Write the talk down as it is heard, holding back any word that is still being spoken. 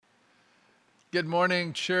Good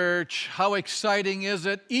morning, church. How exciting is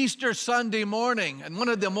it? Easter Sunday morning. And one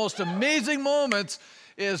of the most amazing moments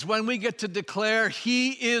is when we get to declare,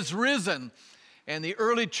 He is risen. And the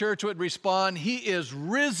early church would respond, He is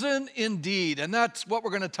risen indeed. And that's what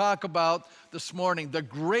we're going to talk about this morning, the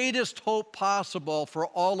greatest hope possible for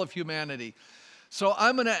all of humanity. So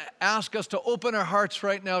I'm going to ask us to open our hearts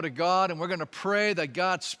right now to God, and we're going to pray that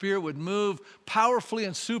God's Spirit would move powerfully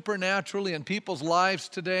and supernaturally in people's lives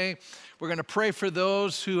today. We're going to pray for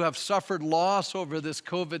those who have suffered loss over this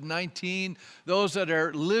COVID-19, those that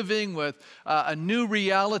are living with a new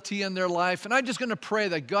reality in their life. And I'm just going to pray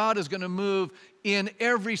that God is going to move in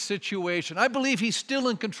every situation. I believe He's still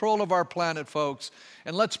in control of our planet, folks.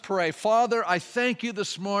 And let's pray. Father, I thank You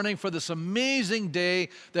this morning for this amazing day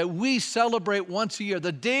that we celebrate once a year,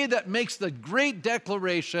 the day that makes the great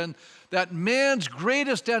declaration that man's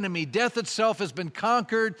greatest enemy, death itself, has been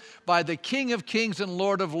conquered by the King of Kings and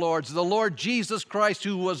Lord of Lords, the Lord Jesus Christ,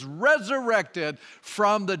 who was resurrected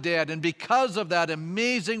from the dead. And because of that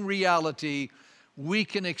amazing reality, we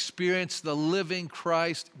can experience the living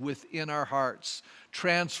Christ within our hearts,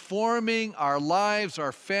 transforming our lives,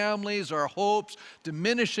 our families, our hopes,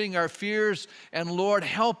 diminishing our fears, and Lord,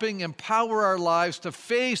 helping empower our lives to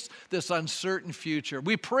face this uncertain future.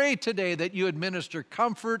 We pray today that You administer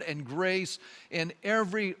comfort and grace in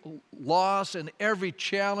every loss and every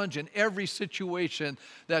challenge and every situation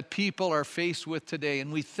that people are faced with today.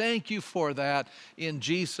 And we thank You for that in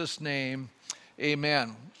Jesus' name,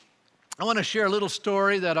 amen. I want to share a little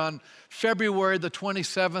story that on February the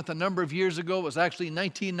 27th, a number of years ago, it was actually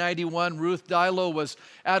 1991, Ruth Dilo was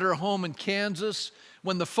at her home in Kansas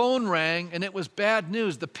when the phone rang, and it was bad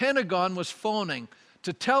news. The Pentagon was phoning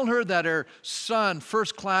to tell her that her son,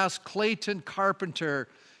 first class Clayton Carpenter,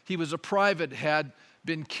 he was a private, had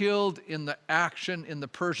been killed in the action in the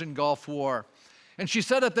Persian Gulf War. And she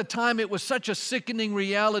said at the time it was such a sickening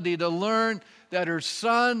reality to learn that her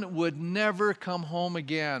son would never come home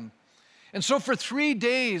again. And so for 3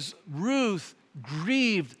 days, Ruth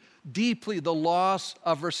grieved deeply the loss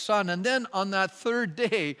of her son. And then on that third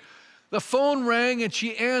day, the phone rang and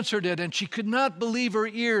she answered it, and she could not believe her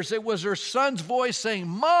ears. It was her son's voice saying,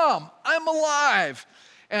 "Mom, I'm alive."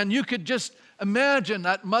 And you could just imagine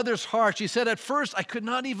that mother's heart. She said, "At first, I could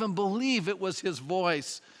not even believe it was his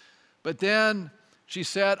voice. But then," she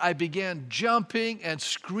said, "I began jumping and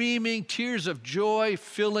screaming, tears of joy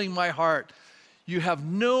filling my heart. You have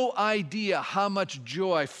no idea how much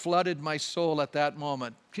joy flooded my soul at that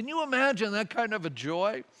moment." Can you imagine that kind of a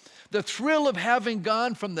joy? The thrill of having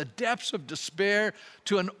gone from the depths of despair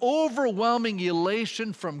to an overwhelming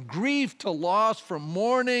elation, from grief to loss, from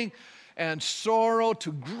mourning and sorrow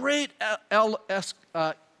to great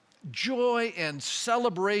joy and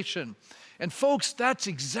celebration. And folks, that's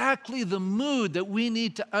exactly the mood that we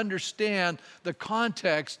need to understand the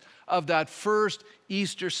context of that first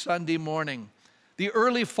Easter Sunday morning. The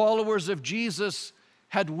early followers of Jesus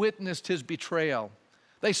had witnessed His betrayal.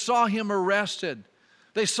 They saw Him arrested.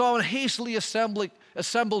 They saw a hastily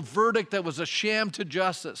assembled verdict that was a sham to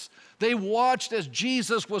justice. They watched as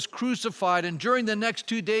Jesus was crucified, and during the next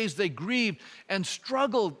 2 days they grieved and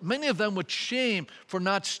struggled, many of them with shame, for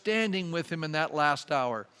not standing with Him in that last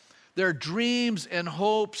hour. Their dreams and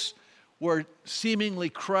hopes were seemingly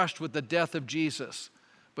crushed with the death of Jesus.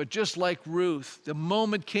 But just like Ruth, the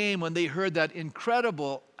moment came when they heard that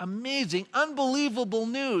incredible, amazing, unbelievable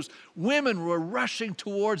news. Women were rushing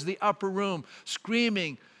towards the upper room,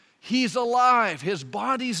 screaming, "He's alive, His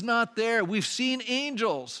body's not there, we've seen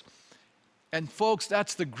angels." And folks,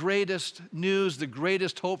 that's the greatest news, the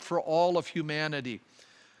greatest hope for all of humanity.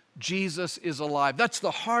 Jesus is alive. That's the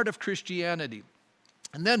heart of Christianity.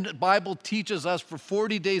 And then the Bible teaches us for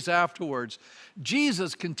 40 days afterwards,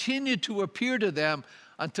 Jesus continued to appear to them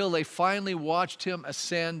until they finally watched Him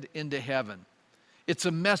ascend into heaven. It's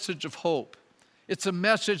a message of hope. It's a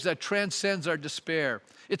message that transcends our despair.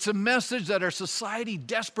 It's a message that our society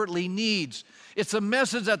desperately needs. It's a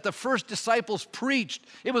message that the first disciples preached.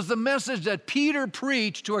 It was the message that Peter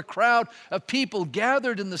preached to a crowd of people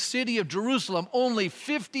gathered in the city of Jerusalem only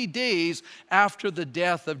 50 days after the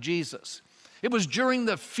death of Jesus. It was during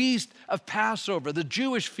the feast of Passover, the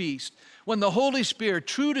Jewish feast, when the Holy Spirit,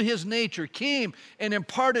 true to His nature, came and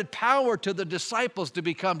imparted power to the disciples to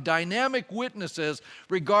become dynamic witnesses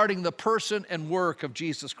regarding the person and work of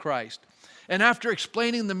Jesus Christ. And after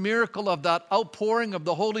explaining the miracle of that outpouring of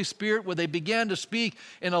the Holy Spirit, where they began to speak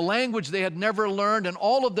in a language they had never learned, and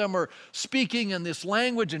all of them were speaking in this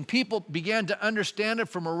language, and people began to understand it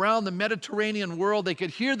from around the Mediterranean world, they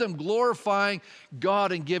could hear them glorifying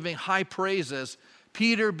God and giving high praises.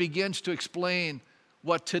 Peter begins to explain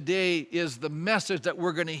what today is the message that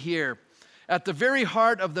we're going to hear. At the very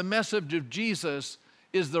heart of the message of Jesus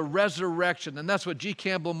is the resurrection, and that's what G.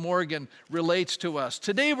 Campbell Morgan relates to us.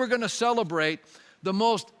 Today we're going to celebrate the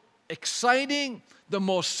most exciting, the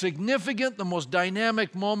most significant, the most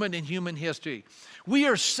dynamic moment in human history. We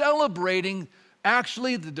are celebrating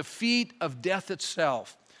actually the defeat of death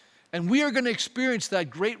itself. And we are going to experience that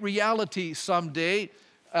great reality someday.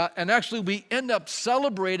 And actually, we end up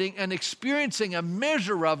celebrating and experiencing a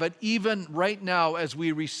measure of it even right now as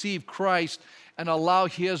we receive Christ and allow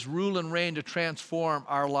His rule and reign to transform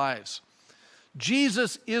our lives.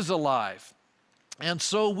 Jesus is alive, and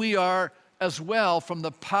so we are as well from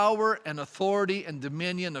the power and authority and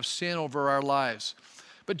dominion of sin over our lives.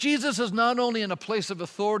 But Jesus is not only in a place of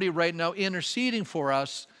authority right now interceding for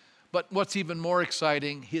us, but what's even more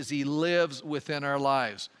exciting is He lives within our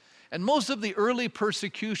lives. And most of the early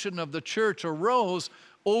persecution of the church arose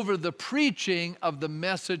over the preaching of the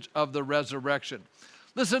message of the resurrection.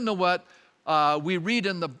 Listen to what we read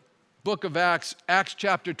in the book of Acts, Acts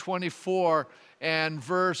chapter 24 and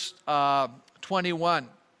verse 21.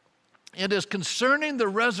 It is concerning the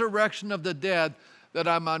resurrection of the dead that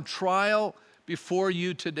I'm on trial before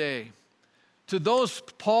you today. To those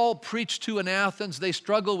Paul preached to in Athens, they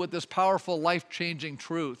struggle with this powerful, life-changing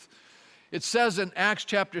truth. It says in Acts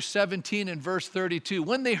chapter 17 and verse 32,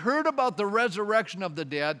 when they heard about the resurrection of the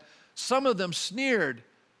dead, some of them sneered,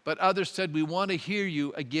 but others said, we want to hear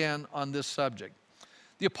you again on this subject.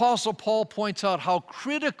 The Apostle Paul points out how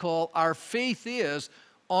critical our faith is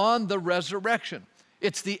on the resurrection.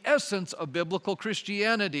 It's the essence of biblical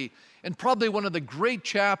Christianity, and probably one of the great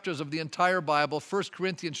chapters of the entire Bible, 1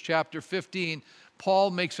 Corinthians chapter 15,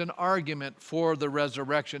 Paul makes an argument for the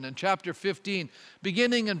resurrection. In chapter 15,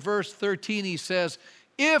 beginning in verse 13, he says,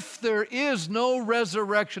 if there is no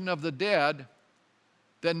resurrection of the dead,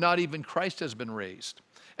 then not even Christ has been raised.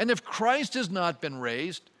 And if Christ has not been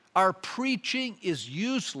raised, our preaching is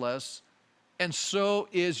useless, and so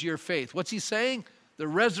is your faith. What's he saying? The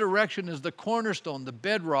resurrection is the cornerstone, the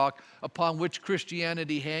bedrock upon which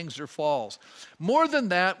Christianity hangs or falls. More than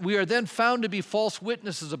that, we are then found to be false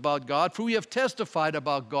witnesses about God, for we have testified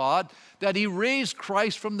about God that He raised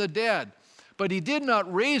Christ from the dead. But He did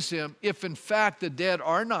not raise Him if in fact the dead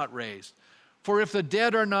are not raised. For if the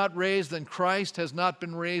dead are not raised, then Christ has not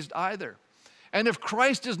been raised either. And if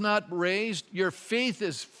Christ is not raised, your faith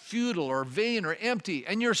is futile or vain or empty,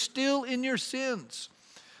 and you're still in your sins.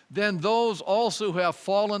 Then those also who have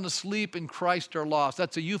fallen asleep in Christ are lost.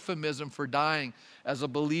 That's a euphemism for dying as a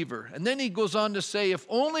believer. And then he goes on to say, if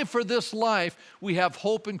only for this life we have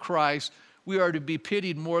hope in Christ, we are to be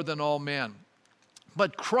pitied more than all men.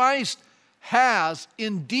 But Christ has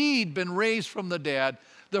indeed been raised from the dead,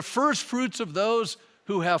 the first fruits of those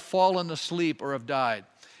who have fallen asleep or have died.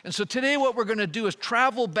 And so today what we're going to do is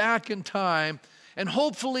travel back in time and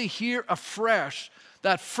hopefully hear afresh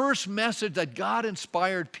that first message that God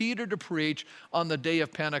inspired Peter to preach on the day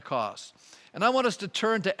of Pentecost. And I want us to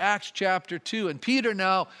turn to Acts chapter 2. And Peter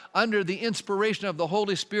now, under the inspiration of the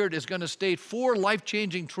Holy Spirit, is going to state 4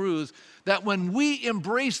 life-changing truths that when we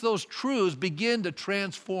embrace those truths, begin to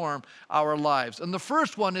transform our lives. And the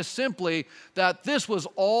first one is simply that this was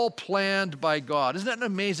all planned by God. Isn't that an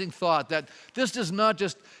amazing thought? That this does not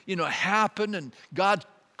just, happen and God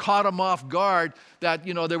caught him off guard, that,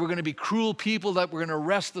 there were going to be cruel people that were going to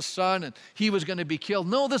arrest the Son and he was going to be killed.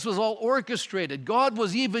 No, this was all orchestrated. God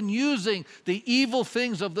was even using the evil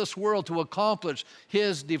things of this world to accomplish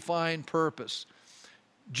His divine purpose.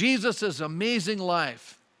 Jesus' amazing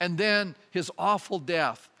life, and then His awful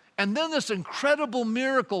death, and then this incredible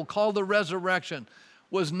miracle called the resurrection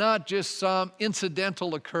was not just some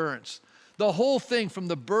incidental occurrence. The whole thing, from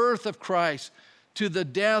the birth of Christ to the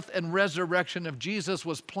death and resurrection of Jesus,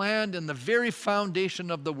 was planned in the very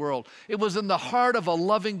foundation of the world. It was in the heart of a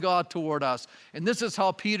loving God toward us. And this is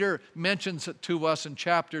how Peter mentions it to us in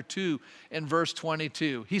chapter 2 and verse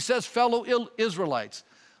 22. He says, fellow Israelites,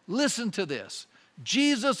 listen to this.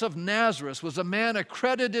 Jesus of Nazareth was a man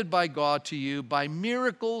accredited by God to you by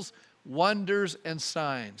miracles, wonders, and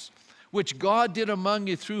signs, which God did among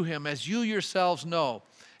you through Him, as you yourselves know.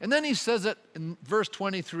 And then he says it in verse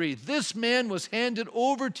 23, this man was handed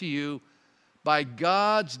over to you by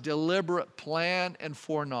God's deliberate plan and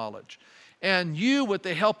foreknowledge. And you, with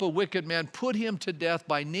the help of wicked men, put him to death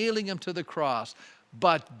by nailing him to the cross.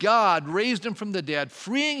 But God raised him from the dead,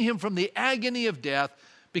 freeing him from the agony of death,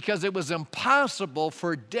 because it was impossible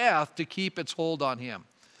for death to keep its hold on him.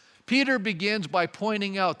 Peter begins by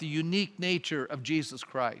pointing out the unique nature of Jesus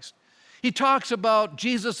Christ. He talks about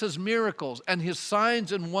Jesus' miracles and His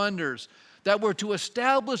signs and wonders that were to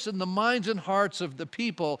establish in the minds and hearts of the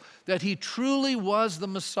people that he truly was the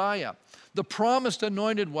Messiah, the promised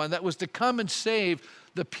anointed one that was to come and save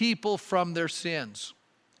the people from their sins.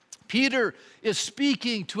 Peter is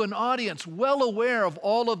speaking to an audience well aware of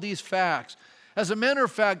all of these facts. As a matter of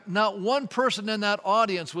fact, not one person in that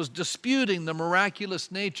audience was disputing the miraculous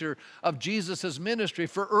nature of Jesus' ministry.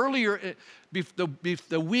 For earlier,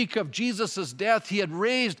 the week of Jesus' death, he had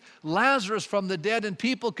raised Lazarus from the dead, and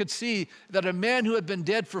people could see that a man who had been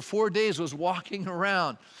dead for 4 days was walking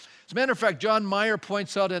around. As a matter of fact, John Meyer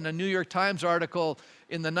points out in a New York Times article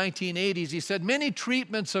in the 1980s, he said, many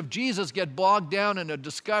treatments of Jesus get bogged down in a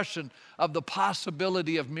discussion of the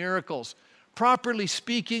possibility of miracles. Properly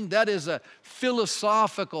speaking, that is a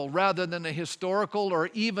philosophical rather than a historical or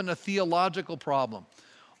even a theological problem.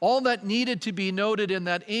 All that needed to be noted in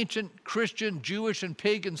that ancient Christian, Jewish, and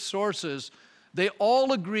pagan sources, they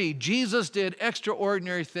all agree Jesus did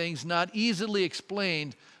extraordinary things not easily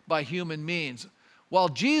explained by human means. While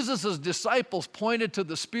Jesus' disciples pointed to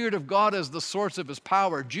the Spirit of God as the source of his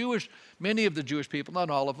power, many of the Jewish people, not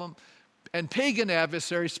all of them, and pagan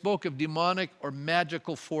adversaries spoke of demonic or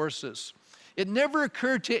magical forces. It never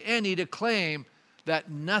occurred to any to claim that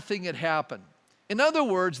nothing had happened. In other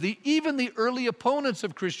words, even the early opponents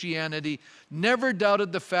of Christianity never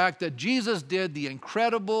doubted the fact that Jesus did the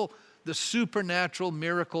incredible, the supernatural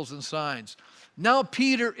miracles and signs. Now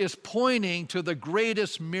Peter is pointing to the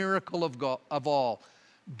greatest miracle of all,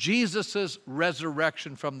 Jesus'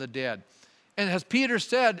 resurrection from the dead. And as Peter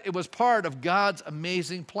said, it was part of God's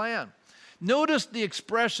amazing plan. Notice the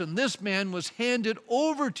expression, this man was handed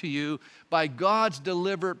over to you by God's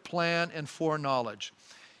deliberate plan and foreknowledge.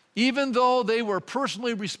 Even though they were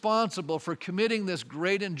personally responsible for committing this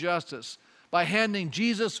great injustice by handing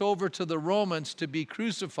Jesus over to the Romans to be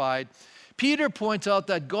crucified, Peter points out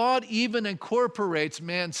that God even incorporates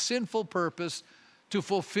man's sinful purpose to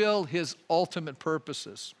fulfill his ultimate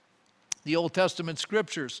purposes. The Old Testament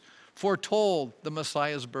scriptures foretold the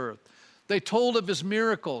Messiah's birth. They told of his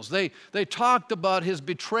miracles. They talked about his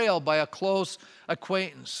betrayal by a close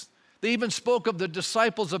acquaintance. They even spoke of the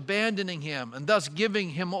disciples abandoning him and thus giving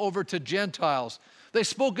him over to Gentiles. They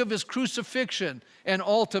spoke of his crucifixion and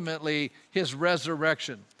ultimately his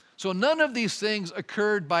resurrection. So none of these things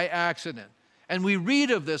occurred by accident. And we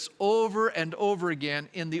read of this over and over again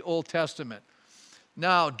in the Old Testament.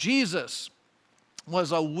 Now, Jesus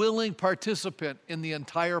was a willing participant in the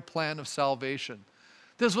entire plan of salvation.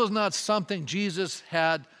 This was not something Jesus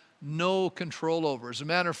had no control over. As a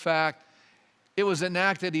matter of fact, it was an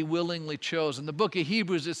act that he willingly chose. In the book of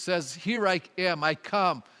Hebrews, it says, here I am, I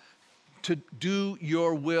come to do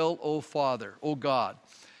your will, O Father, O God.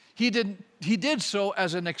 He did so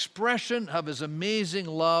as an expression of his amazing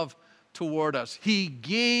love toward us. He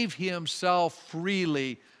gave himself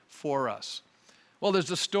freely for us. Well,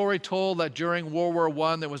 there's a story told that during World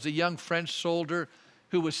War I, there was a young French soldier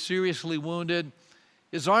who was seriously wounded.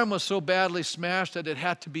 His arm was so badly smashed that it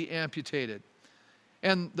had to be amputated.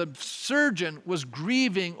 And the surgeon was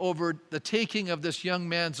grieving over the taking of this young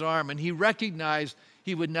man's arm, and he recognized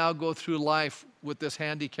he would now go through life with this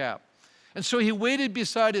handicap. And so he waited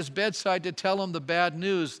beside his bedside to tell him the bad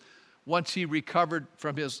news once he recovered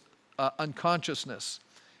from his unconsciousness.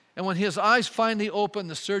 And when his eyes finally opened,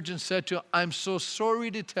 the surgeon said to him, I'm so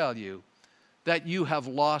sorry to tell you that you have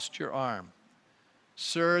lost your arm.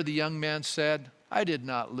 Sir, the young man said, I did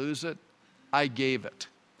not lose it, I gave it.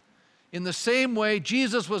 In the same way,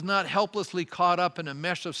 Jesus was not helplessly caught up in a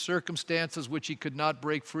mesh of circumstances which he could not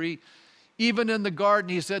break free. Even in the garden,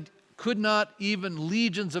 he said, could not even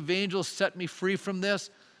legions of angels set me free from this?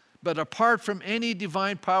 But apart from any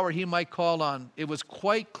divine power he might call on, it was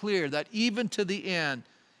quite clear that even to the end,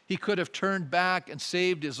 he could have turned back and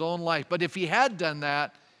saved his own life. But if he had done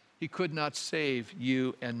that, he could not save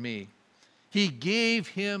you and me. He gave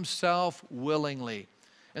himself willingly.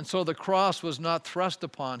 And so the cross was not thrust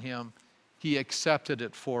upon him. He accepted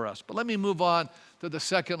it for us. But let me move on to the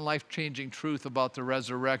second life-changing truth about the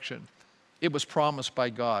resurrection. It was promised by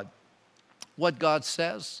God. What God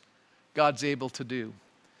says, God's able to do.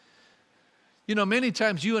 You know, many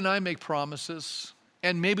times you and I make promises,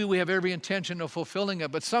 and maybe we have every intention of fulfilling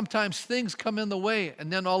it, but sometimes things come in the way,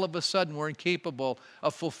 and then all of a sudden we're incapable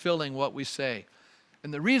of fulfilling what we say.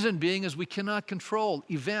 And the reason being is we cannot control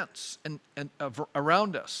events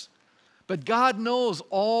around us. But God knows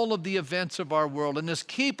all of the events of our world and is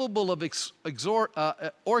capable of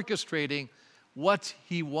orchestrating what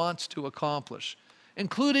he wants to accomplish,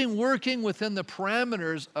 including working within the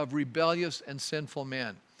parameters of rebellious and sinful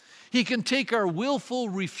men. He can take our willful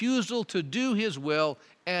refusal to do his will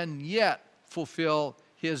and yet fulfill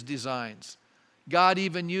his designs. God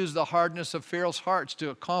even used the hardness of Pharaoh's hearts to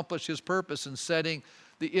accomplish his purpose in setting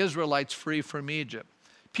the Israelites free from Egypt.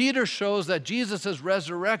 Peter shows that Jesus'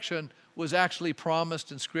 resurrection was actually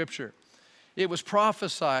promised in Scripture. It was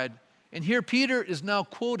prophesied. And here Peter is now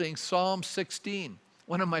quoting Psalm 16,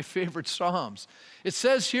 one of my favorite Psalms. It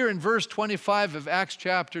says here in verse 25 of Acts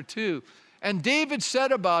chapter 2, "And David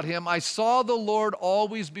said about him, I saw the Lord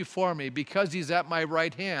always before me. Because he's at my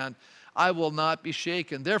right hand, I will not be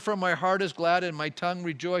shaken. Therefore my heart is glad and my tongue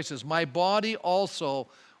rejoices. My body also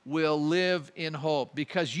will live in hope.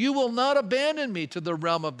 Because you will not abandon me to the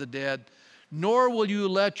realm of the dead, nor will you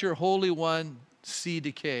let your Holy One see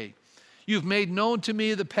decay. You've made known to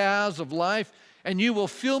me the paths of life, and you will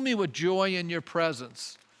fill me with joy in your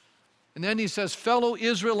presence." And then he says, "Fellow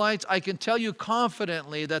Israelites, I can tell you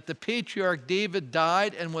confidently that the patriarch David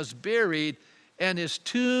died and was buried, and his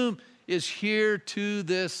tomb is here to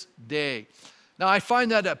this day." Now, I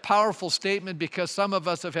find that a powerful statement because some of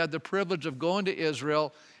us have had the privilege of going to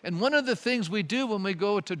Israel, and one of the things we do when we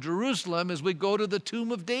go to Jerusalem is we go to the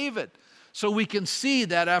tomb of David. So we can see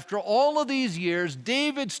that after all of these years,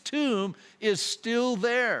 David's tomb is still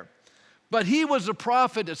there. But he was a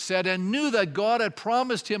prophet, it said, and knew that God had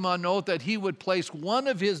promised him on oath that he would place one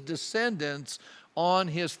of his descendants on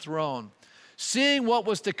his throne. Seeing what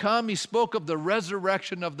was to come, he spoke of the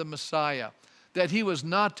resurrection of the Messiah, that he was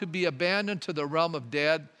not to be abandoned to the realm of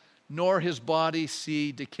dead, nor his body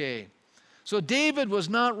see decay. So David was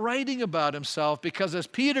not writing about himself because, as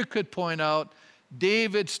Peter could point out,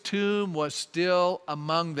 David's tomb was still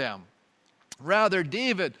among them. Rather,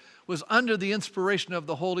 David was under the inspiration of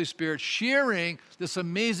the Holy Spirit, sharing this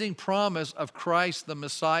amazing promise of Christ, the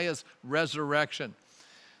Messiah's resurrection.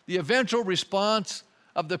 The eventual response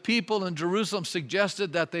of the people in Jerusalem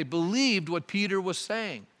suggested that they believed what Peter was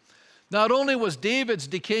saying. Not only was David's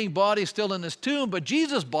decaying body still in his tomb, but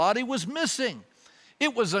Jesus' body was missing.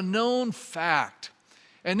 It was a known fact.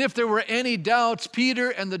 And if there were any doubts,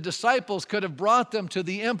 Peter and the disciples could have brought them to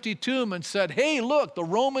the empty tomb and said, "Hey, look, the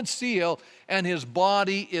Roman seal, and his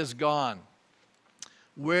body is gone.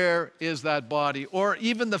 Where is that body?" Or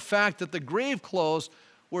even the fact that the grave clothes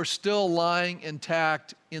were still lying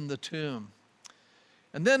intact in the tomb.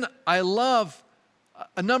 And then I love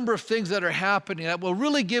a number of things that are happening that will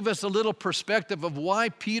really give us a little perspective of why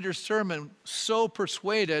Peter's sermon so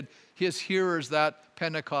persuaded his hearers that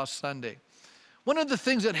Pentecost Sunday. One of the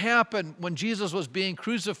things that happened when Jesus was being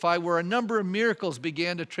crucified were a number of miracles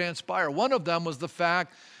began to transpire. One of them was the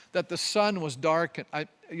fact that the sun was darkened.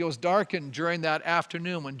 It was darkened during that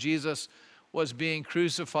afternoon when Jesus was being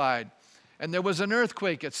crucified. And there was an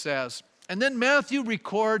earthquake, it says. And then Matthew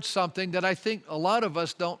records something that I think a lot of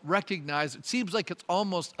us don't recognize. It seems like it's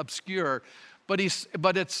almost obscure, but it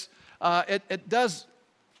does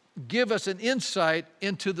give us an insight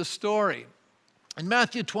into the story. In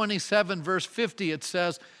Matthew 27, verse 50, it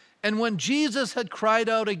says, "And when Jesus had cried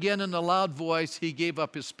out again in a loud voice, he gave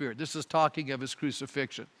up his spirit." This is talking of his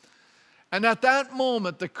crucifixion. "And at that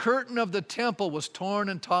moment, the curtain of the temple was torn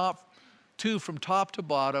in two from top to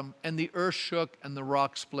bottom, and the earth shook and the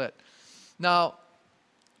rock split." Now,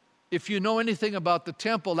 if you know anything about the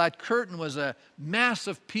temple, that curtain was a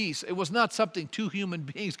massive piece. It was not something two human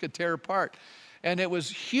beings could tear apart. And it was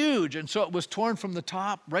huge, and so it was torn from the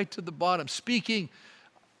top right to the bottom, speaking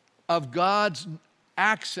of God's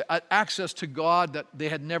access to God that they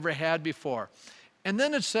had never had before. And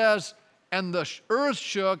then it says, "And the earth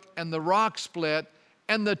shook, and the rock split,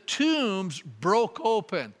 and the tombs broke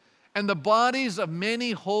open, and the bodies of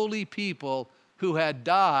many holy people who had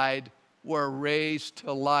died were raised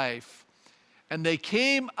to life. And they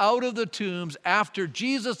came out of the tombs after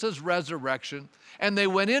Jesus' resurrection, and they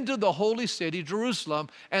went into the holy city, Jerusalem,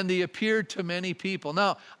 and they appeared to many people."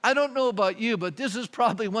 Now, I don't know about you, but this is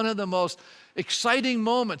probably one of the most exciting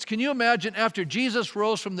moments. Can you imagine after Jesus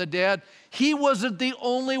rose from the dead, he wasn't the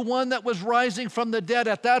only one that was rising from the dead.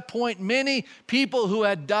 At that point, many people who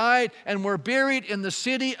had died and were buried in the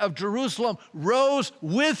city of Jerusalem rose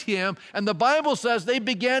with him, and the Bible says they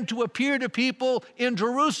began to appear to people in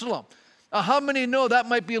Jerusalem. Now, how many know that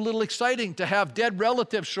might be a little exciting to have dead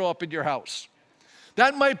relatives show up in your house?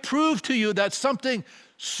 That might prove to you that something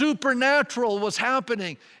supernatural was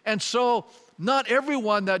happening. And so not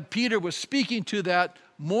everyone that Peter was speaking to that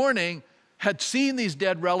morning had seen these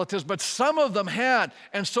dead relatives, but some of them had.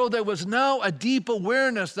 And so there was now a deep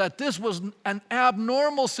awareness that this was an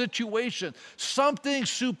abnormal situation. Something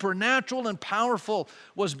supernatural and powerful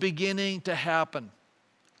was beginning to happen.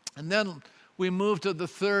 And then we move to the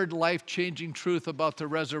third life-changing truth about the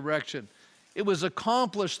resurrection. It was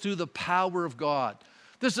accomplished through the power of God.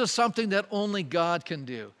 This is something that only God can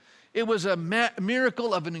do. It was a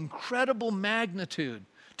miracle of an incredible magnitude.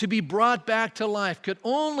 To be brought back to life could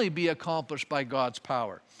only be accomplished by God's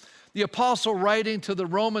power. The apostle writing to the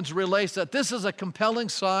Romans relates that this is a compelling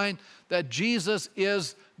sign that Jesus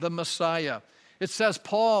is the Messiah. It says,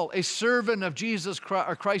 Paul, a servant of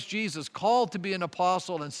Christ Jesus, called to be an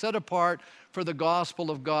apostle and set apart for the gospel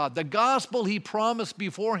of God. The gospel he promised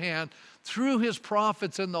beforehand through his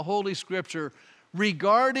prophets in the Holy Scripture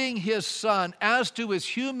regarding his son as to his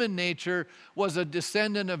human nature was a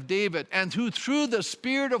descendant of David, and who through the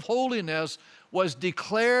Spirit of holiness was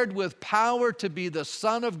declared with power to be the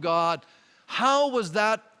Son of God. How was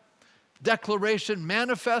that declaration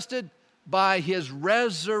manifested? By his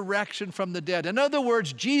resurrection from the dead. In other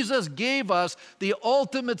words, Jesus gave us the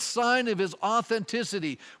ultimate sign of his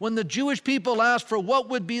authenticity. When the Jewish people asked for what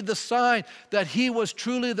would be the sign that he was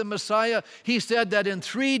truly the Messiah, he said that in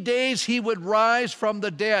 3 days he would rise from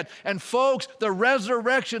the dead. And folks, the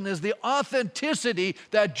resurrection is the authenticity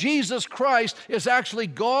that Jesus Christ is actually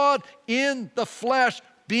God in the flesh,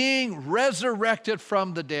 being resurrected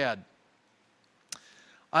from the dead.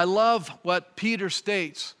 I love what Peter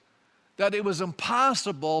states, that it was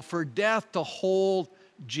impossible for death to hold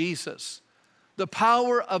Jesus. The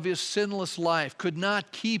power of his sinless life could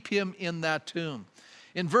not keep him in that tomb.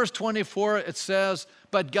 In verse 24 it says,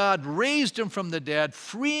 but God raised him from the dead,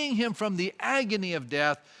 freeing him from the agony of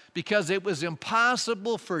death, because it was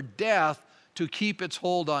impossible for death to keep its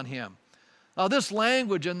hold on him. Now this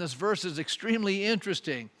language in this verse is extremely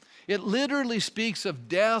interesting. It literally speaks of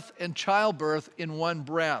death and childbirth in one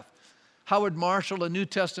breath. Howard Marshall, a New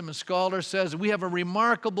Testament scholar, says we have a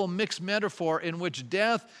remarkable mixed metaphor in which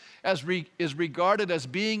death is regarded as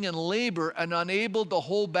being in labor and unable to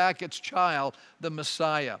hold back its child, the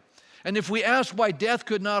Messiah. And if we ask why death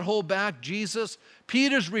could not hold back Jesus,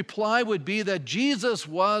 Peter's reply would be that Jesus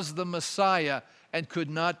was the Messiah and could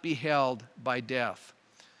not be held by death.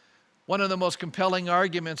 One of the most compelling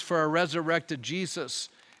arguments for a resurrected Jesus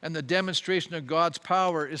and the demonstration of God's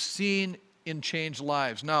power is seen in changed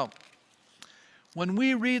lives. Now, when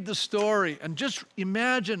we read the story, and just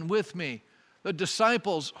imagine with me the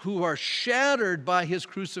disciples who are shattered by his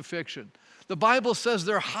crucifixion. The Bible says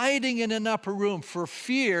they're hiding in an upper room for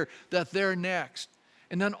fear that they're next.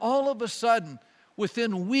 And then all of a sudden,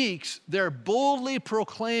 within weeks, they're boldly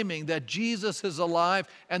proclaiming that Jesus is alive,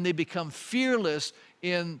 and they become fearless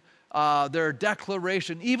in their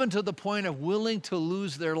declaration, even to the point of willing to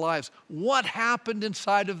lose their lives. What happened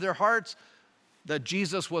inside of their hearts? That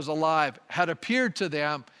Jesus was alive, had appeared to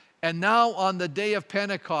them, and now on the day of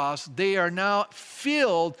Pentecost, they are now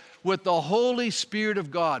filled with the Holy Spirit of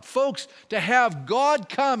God. Folks, to have God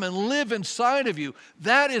come and live inside of you,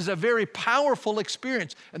 that is a very powerful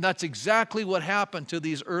experience, and that's exactly what happened to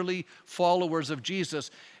these early followers of Jesus.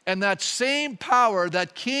 And that same power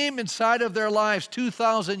that came inside of their lives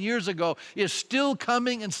 2,000 years ago is still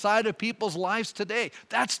coming inside of people's lives today.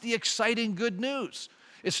 That's the exciting good news.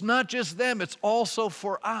 It's not just them, it's also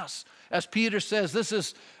for us. As Peter says, this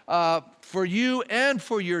is for you and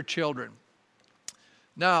for your children.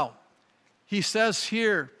 Now, he says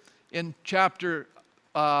here in chapter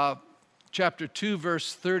 2,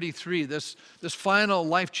 verse 33, this final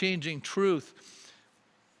life-changing truth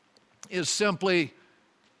is simply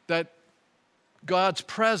that God's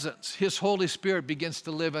presence, his Holy Spirit, begins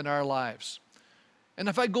to live in our lives. And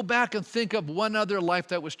if I go back and think of one other life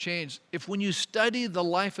that was changed, if when you study the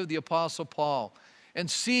life of the Apostle Paul and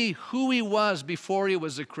see who he was before he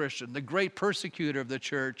was a Christian, the great persecutor of the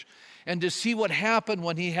church, and to see what happened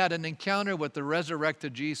when he had an encounter with the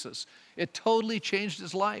resurrected Jesus, it totally changed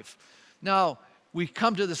his life. Now, we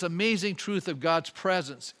come to this amazing truth of God's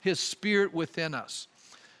presence, his Spirit within us.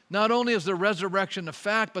 Not only is the resurrection a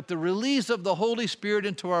fact, but the release of the Holy Spirit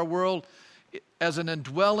into our world as an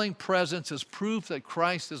indwelling presence is proof that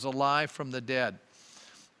Christ is alive from the dead.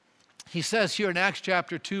 He says here in Acts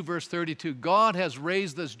chapter 2, verse 32, God has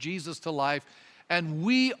raised this Jesus to life, and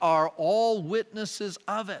we are all witnesses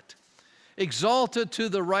of it. Exalted to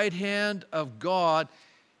the right hand of God,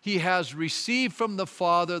 he has received from the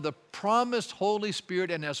Father the promised Holy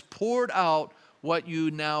Spirit and has poured out what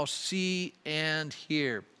you now see and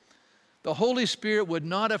hear. The Holy Spirit would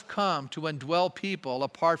not have come to indwell people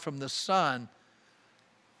apart from the Son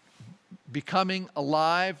becoming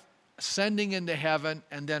alive, ascending into heaven,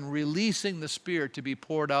 and then releasing the Spirit to be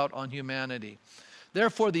poured out on humanity.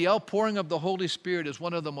 Therefore, the outpouring of the Holy Spirit is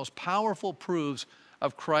one of the most powerful proofs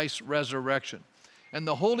of Christ's resurrection. And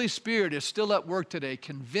the Holy Spirit is still at work today,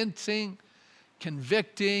 convincing,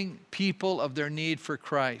 convicting people of their need for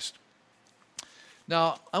Christ.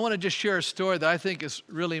 Now, I want to just share a story that I think is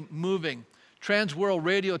really moving. Transworld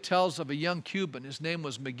Radio tells of a young Cuban. His name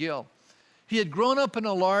was Miguel. He had grown up in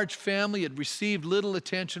a large family, had received little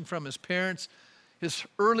attention from his parents. His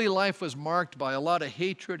early life was marked by a lot of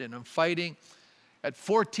hatred and fighting. At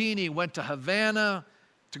 14, he went to Havana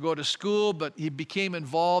to go to school, but he became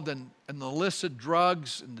involved in illicit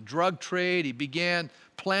drugs and the drug trade. He began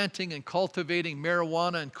planting and cultivating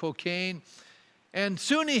marijuana and cocaine. And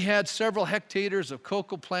soon he had several hectares of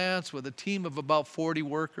cocoa plants with a team of about 40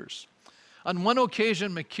 workers. On one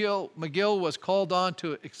occasion, Miguel was called on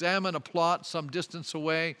to examine a plot some distance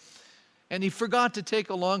away, and he forgot to take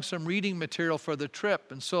along some reading material for the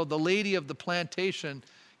trip. And so the lady of the plantation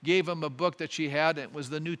gave him a book that she had, and it was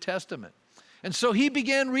the New Testament. And so he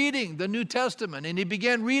began reading the New Testament, and he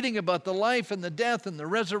began reading about the life and the death and the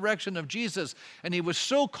resurrection of Jesus. And he was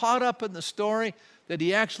so caught up in the story that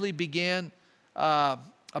he actually began a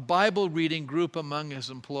Bible reading group among his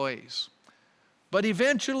employees. But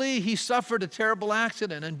eventually he suffered a terrible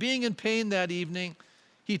accident, and being in pain that evening,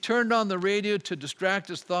 he turned on the radio to distract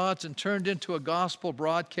his thoughts and turned into a gospel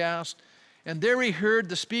broadcast. And there he heard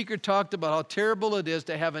the speaker talked about how terrible it is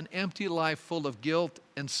to have an empty life full of guilt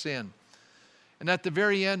and sin. And at the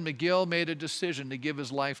very end, Miguel made a decision to give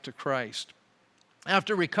his life to Christ.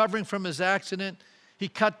 After recovering from his accident, he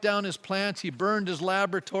cut down his plants, he burned his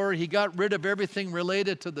laboratory, he got rid of everything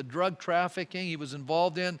related to the drug trafficking he was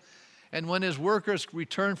involved in. And when his workers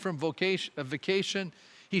returned from vacation,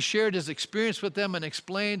 he shared his experience with them and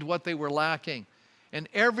explained what they were lacking. And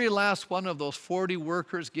every last one of those 40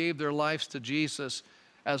 workers gave their lives to Jesus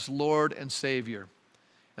as Lord and Savior.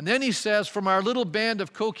 And then he says, from our little band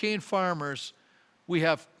of cocaine farmers, we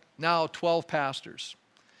have now 12 pastors.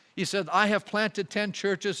 He said, I have planted 10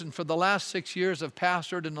 churches, and for the last 6 years have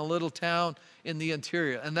pastored in a little town in the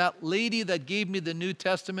interior. And that lady that gave me the New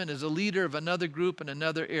Testament is a leader of another group in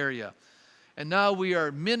another area. And now we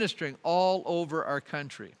are ministering all over our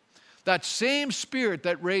country. That same Spirit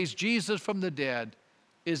that raised Jesus from the dead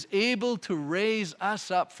is able to raise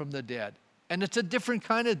us up from the dead. And it's a different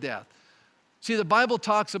kind of death. See, the Bible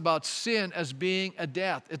talks about sin as being a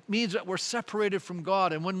death. It means that we're separated from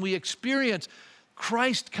God. And when we experience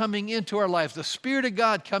Christ coming into our lives, the Spirit of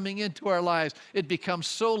God coming into our lives, it becomes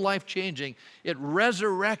so life-changing. It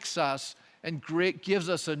resurrects us and gives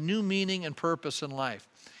us a new meaning and purpose in life.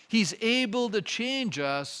 He's able to change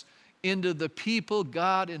us into the people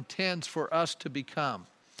God intends for us to become.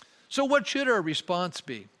 So what should our response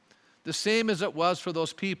be? The same as it was for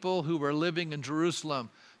those people who were living in Jerusalem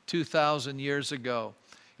 2,000 years ago.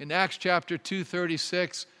 In Acts chapter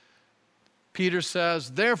 2:36, Peter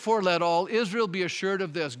says, therefore let all Israel be assured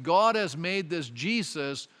of this, God has made this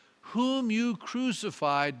Jesus, whom you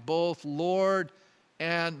crucified, both Lord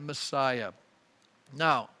and Messiah.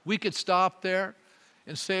 Now, we could stop there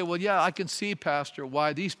and say, well, yeah, I can see, Pastor,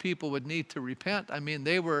 why these people would need to repent. I mean,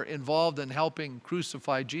 they were involved in helping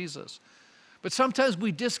crucify Jesus. But sometimes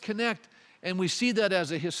we disconnect and we see that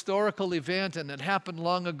as a historical event and it happened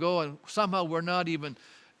long ago, and somehow we're not even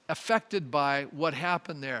affected by what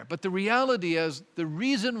happened there. But the reality is, the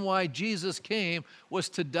reason why Jesus came was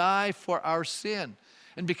to die for our sin.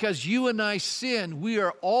 And because you and I sin, we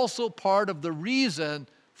are also part of the reason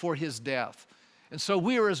for his death. And so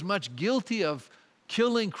we are as much guilty of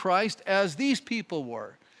killing Christ as these people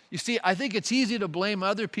were. You see, I think it's easy to blame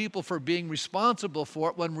other people for being responsible for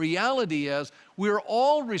it, when reality is we're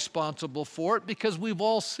all responsible for it because we've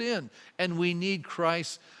all sinned and we need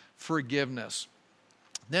Christ's forgiveness.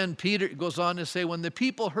 Then Peter goes on to say, when the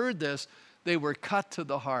people heard this, they were cut to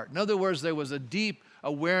the heart. In other words, there was a deep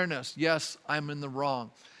awareness, yes, I'm in the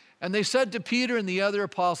wrong. And they said to Peter and the other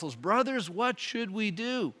apostles, brothers, what should we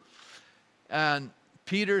do? And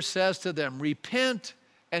Peter says to them, repent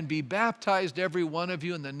and be baptized, every one of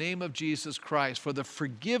you, in the name of Jesus Christ for the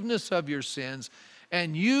forgiveness of your sins,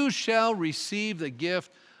 and you shall receive the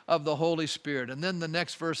gift of the Holy Spirit. And then the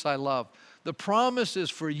next verse I love. The promise is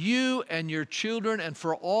for you and your children and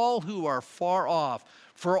for all who are far off,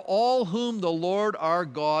 for all whom the Lord our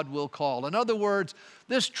God will call. In other words,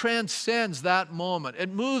 this transcends that moment.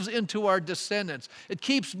 It moves into our descendants. It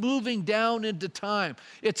keeps moving down into time.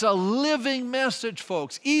 It's a living message,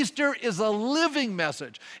 folks. Easter is a living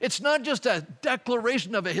message. It's not just a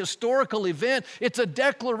declaration of a historical event. It's a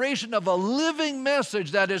declaration of a living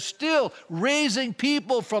message that is still raising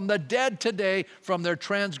people from the dead today from their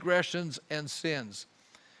transgressions and sins.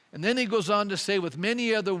 And then he goes on to say, with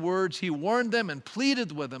many other words, he warned them and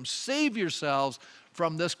pleaded with them, save yourselves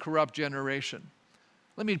from this corrupt generation.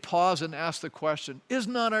 Let me pause and ask the question, is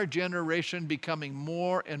not our generation becoming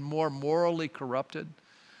more and more morally corrupted?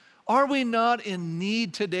 Are we not in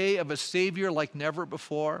need today of a Savior like never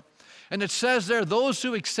before? And it says there, those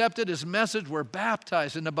who accepted his message were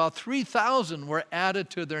baptized, and about 3,000 were added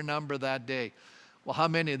to their number that day. Well, how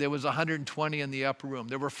many? There was 120 in the upper room.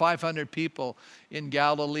 There were 500 people in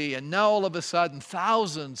Galilee, and now all of a sudden,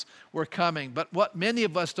 thousands were coming. But what many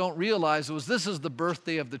of us don't realize was this is the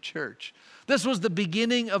birthday of the church. This was the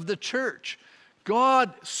beginning of the church.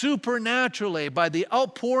 God supernaturally, by the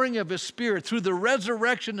outpouring of his Spirit, through the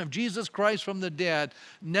resurrection of Jesus Christ from the dead,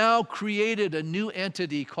 now created a new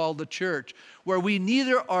entity called the church, where we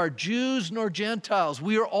neither are Jews nor Gentiles.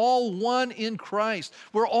 We are all one in Christ.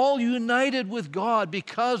 We're all united with God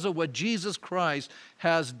because of what Jesus Christ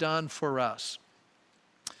has done for us.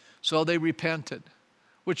 So they repented,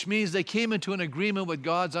 which means they came into an agreement with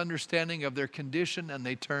God's understanding of their condition, and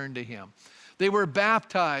they turned to him. They were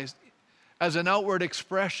baptized as an outward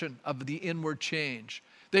expression of the inward change.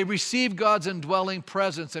 They received God's indwelling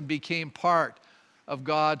presence and became part of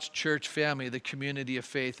God's church family, the community of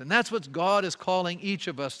faith. And that's what God is calling each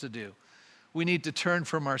of us to do. We need to turn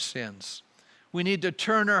from our sins. We need to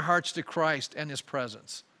turn our hearts to Christ and his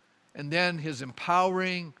presence. And then his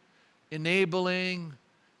empowering, enabling,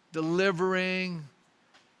 delivering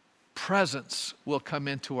presence will come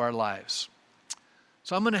into our lives.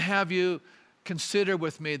 So I'm going to have you consider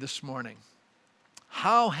with me this morning,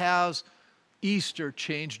 how has Easter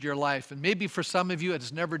changed your life? And maybe for some of you, it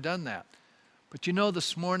has never done that. But you know,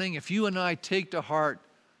 this morning, if you and I take to heart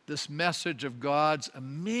this message of God's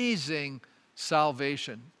amazing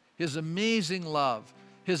salvation, his amazing love,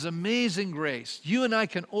 his amazing grace, you and I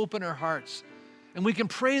can open our hearts and we can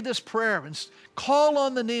pray this prayer and call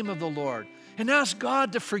on the name of the Lord and ask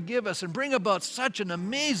God to forgive us and bring about such an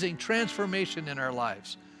amazing transformation in our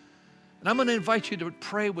lives. And I'm going to invite you to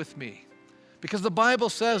pray with me, because the Bible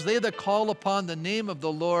says, they that call upon the name of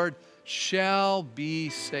the Lord shall be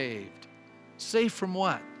saved. Saved from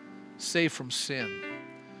what? Saved from sin.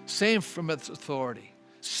 Saved from its authority.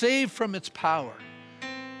 Saved from its power.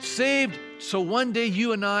 Saved so one day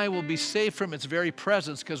you and I will be saved from its very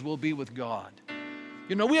presence, because we'll be with God.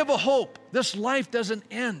 You know, we have a hope. This life doesn't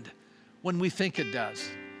end when we think it does.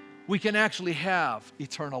 We can actually have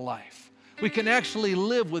eternal life. We can actually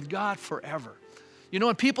live with God forever. You know,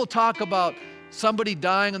 when people talk about somebody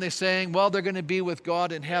dying and they're saying, well, they're going to be with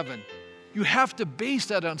God in heaven, you have to base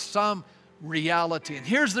that on some reality. And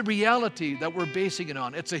here's the reality that we're basing it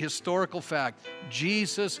on. It's a historical fact.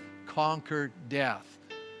 Jesus conquered death.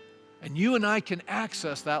 And you and I can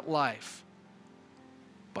access that life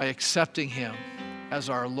by accepting him as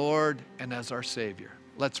our Lord and as our Savior.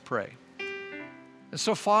 Let's pray. And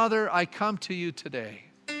so, Father, I come to you today.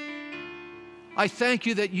 I thank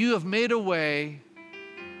you that you have made a way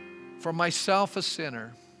for myself, a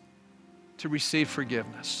sinner, to receive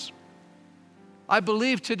forgiveness. I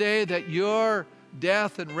believe today that your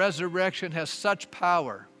death and resurrection has such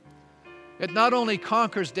power. It not only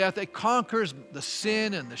conquers death, it conquers the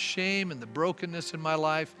sin and the shame and the brokenness in my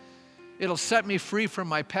life. It'll set me free from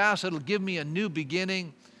my past. It'll give me a new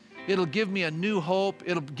beginning. It'll give me a new hope.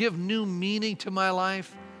 It'll give new meaning to my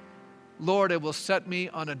life. Lord, it will set me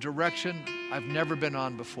on a direction I've never been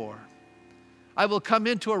on before. I will come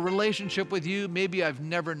into a relationship with you maybe I've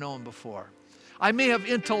never known before. I may have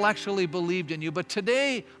intellectually believed in you, but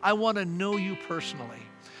today I want to know you personally.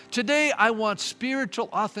 Today I want spiritual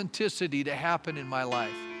authenticity to happen in my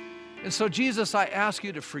life. And so, Jesus, I ask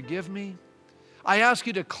you to forgive me. I ask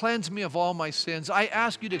you to cleanse me of all my sins. I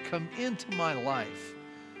ask you to come into my life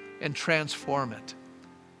and transform it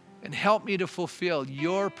and help me to fulfill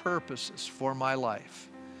your purposes for my life.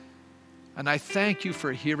 And I thank you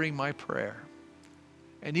for hearing my prayer.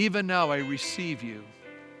 And even now I receive you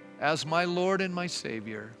as my Lord and my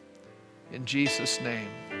Savior. In Jesus' name,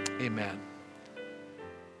 amen.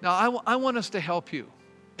 Now, I want us to help you.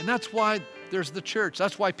 And that's why there's the church.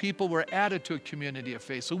 That's why people were added to a community of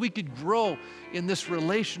faith, so we could grow in this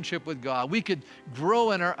relationship with God. We could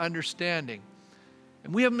grow in our understanding.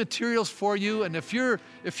 And we have materials for you. And if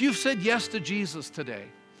you've said yes to Jesus today,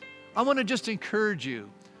 I want to just encourage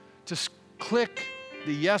you to click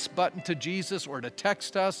the yes button to Jesus, or to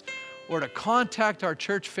text us, or to contact our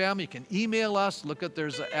church family. You can email us.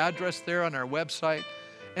 There's an address there on our website.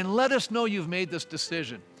 And let us know you've made this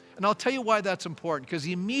decision. And I'll tell you why that's important, because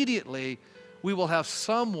immediately we will have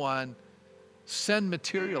someone send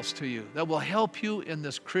materials to you that will help you in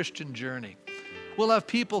this Christian journey. We'll have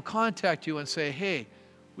people contact you and say, hey,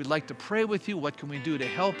 we'd like to pray with you. What can we do to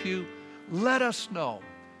help you? Let us know.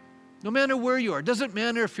 No matter where you are. It doesn't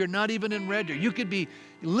matter if you're not even in Red Deer. You could be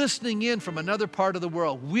listening in from another part of the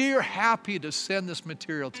world. We're happy to send this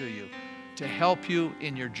material to you to help you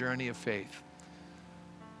in your journey of faith.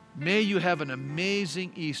 May you have an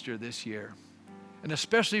amazing Easter this year. And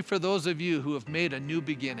especially for those of you who have made a new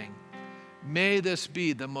beginning, may this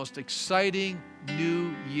be the most exciting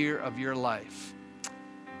new year of your life.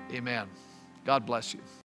 Amen. God bless you.